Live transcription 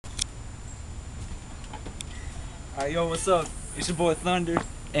Alright, yo, what's up? It's your boy Thunder,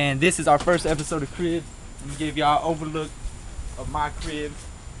 and this is our first episode of Crib. Let me give y'all an overlook of my crib.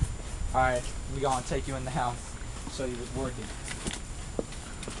 Alright, we gonna take you in the house, show you what's working.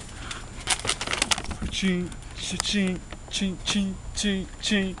 Ching, ching, ching, ching, ching,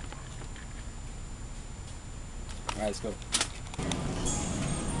 ching. Alright, let's go.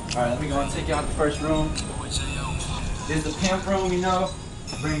 Alright, let me go and take you out the first room. This is the pimp room, you know.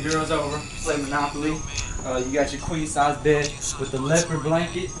 Bring girls over, play Monopoly. You got your queen size bed with the leopard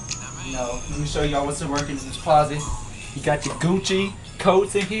blanket. You know, let me show y'all what's working in this closet. You got your Gucci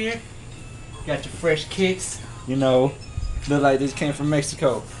coats in here. You got your fresh kicks. You know, look like this came from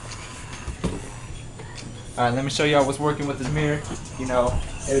Mexico. Alright, let me show y'all what's working with this mirror. You know,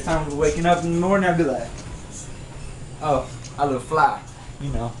 every time we're waking up in the morning, I'll be like, oh, I look fly.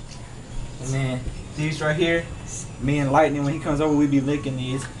 You know. And then these right here, me and Lightning, when he comes over, we be licking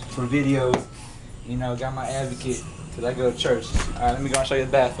these for videos. You know, got my advocate, because I go to church. Alright, let me go and show you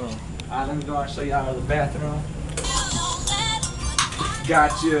the bathroom. Alright, let me go and show y'all the bathroom.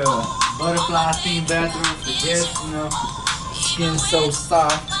 Got your butterfly themed bathroom for guests, you know. Skin so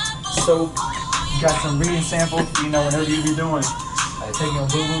soft, soap. You got some reading samples, you know, whenever you be doing, like taking a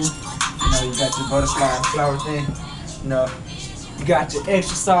boo-boo. You know, you got your butterfly flower thing. You know, you got your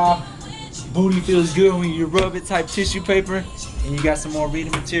extra soft, booty feels good when you rub it type tissue paper. And you got some more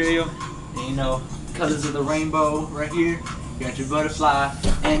reading material. And, you know, colors of the rainbow right here. You got your butterfly,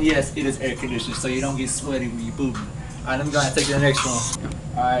 and yes, it is air conditioned, so you don't get sweaty when you boobing. Alright, let me go ahead and take you to the next room.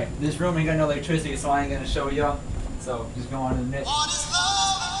 Alright, this room ain't got no electricity, so I ain't gonna show y'all. So just go on to the next.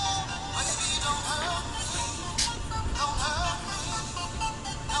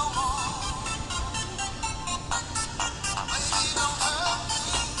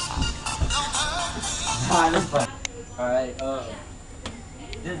 Alright, that's fine. Alright,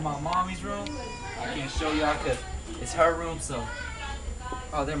 this is my mommy's room. I can't show y'all because it's her room, so.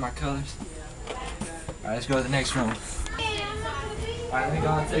 Oh, they're my colors. Alright, let's go to the next room. Alright, let me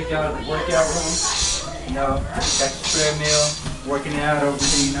go and take y'all to the workout room. You know, got your treadmill, working out over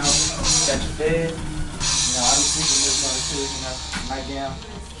here, you know. Got your bed. You know, I be sleeping in this mother too, you know. Nightgown.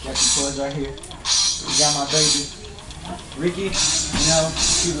 Got your toys right here. You got my baby, Ricky. You know,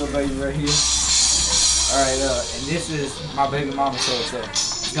 cute little baby right here. Alright, and this is my baby mama, so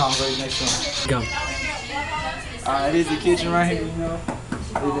let's go on to the next one. Go. Alright, this is the kitchen right here, you know.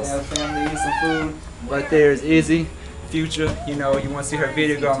 This is the family, eat some food. Right there is Izzy, Future. You know, you want to see her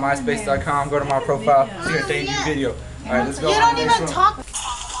video, go on myspace.com, go to my profile, see her debut video. Alright, let's go on to the next one. Talk.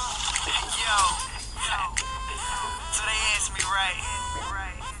 So they asked me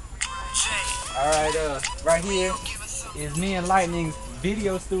Alright, right here is me and Lightning's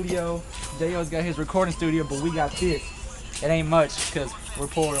video studio. J.O.'s got his recording studio, but we got this. It ain't much because we're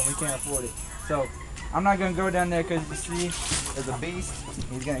poor and we can't afford it. So I'm not gonna go down there because you see there's a beast.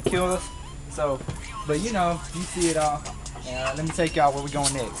 He's gonna kill us. So, but you know, you see it all. And let me take y'all where we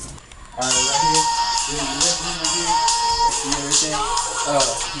going next. Alright, right here. There's the living room right here. See everything.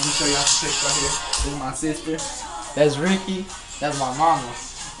 Let me show y'all some pictures right here. This is my sister. That's Ricky. That's my mama.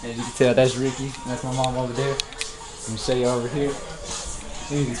 As you can tell, that's Ricky. That's my mom over there. Let me show you over here.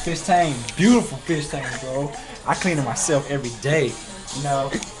 Look at this fish tank. Beautiful fish tank, bro. I clean it myself every day. You know,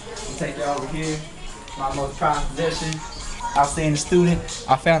 I'll take you over here. My most prized possession. I was staying a student.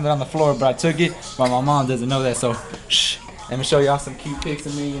 I found it on the floor, but I took it. But my mom doesn't know that, so shh. Let me show y'all some cute pics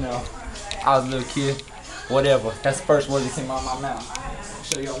of me. You know, I was a little kid. Whatever. That's the first word that came out of my mouth. I'll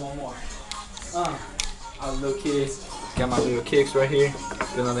show y'all one more. I was a little kid. Got my little kicks right here.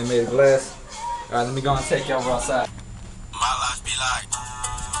 Even though they made of glass. Alright, let me go and take y'all outside. my life be like.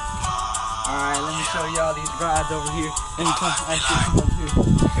 Alright, let me show y'all these rides over here. Let me come over here.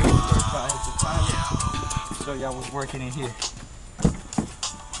 First ride is the toilet. Show y'all what's working in here.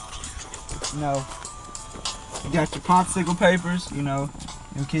 You know, you got your popsicle papers, you know,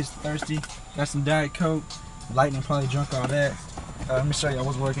 them kids thirsty. Got some Diet Coke. Lightning probably drunk all that. Let me show y'all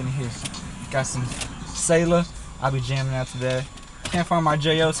what's working in here. Got some Sailor. I'll be jamming out to that. Can't find my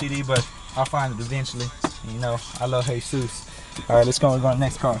J.O. CD, but I'll find it eventually. You know, I love Jesus. Alright, let's go to the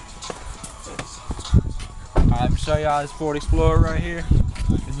next car. Alright, let me show y'all this Ford Explorer right here.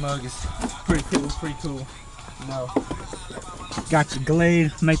 This mug is pretty cool. You know, got your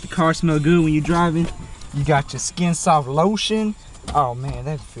Glade, make the car smell good when you're driving. You got your Skin Soft lotion. Oh man,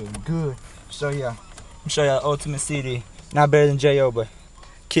 that feels good. Show y'all. Let me show y'all the Ultimate CD. Not better than J.O., but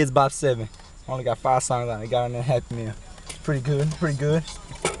Kids Bop 7. Only got 5 songs on it. Got on that Happy Meal. Pretty good.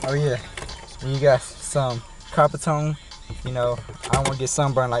 Oh yeah. And you got some Coppertone. You know, I don't want to get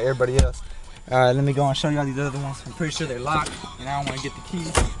sunburned like everybody else. Alright, let me go and show y'all these other ones. I'm pretty sure they're locked, and I don't want to get the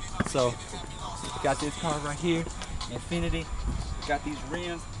keys. So, got this car right here. Infinity. Got these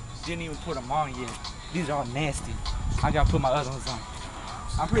rims. Didn't even put them on yet. These are all nasty. I gotta put my other ones on.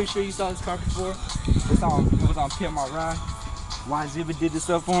 I'm pretty sure you saw this car before. It was on Pimp My Ride. Exhibit did this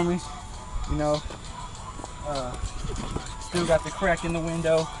up for me. You know. Still got the crack in the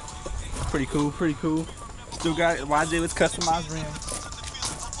window. Pretty cool, pretty cool. Still got Exhibit's customized rims.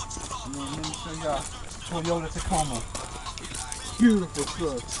 And then let me show y'all Toyota Tacoma. Beautiful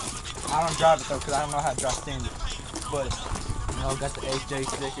truck. I don't drive it though because I don't know how to drive standard. But you know, got the HJ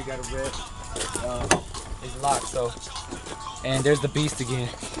sticker, got a red. It's locked, so. And there's the beast again.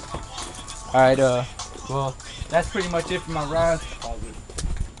 Alright, well, that's pretty much it for my ride.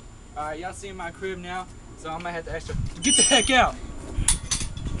 Alright, y'all see my crib now, so I'm gonna have to get the heck out.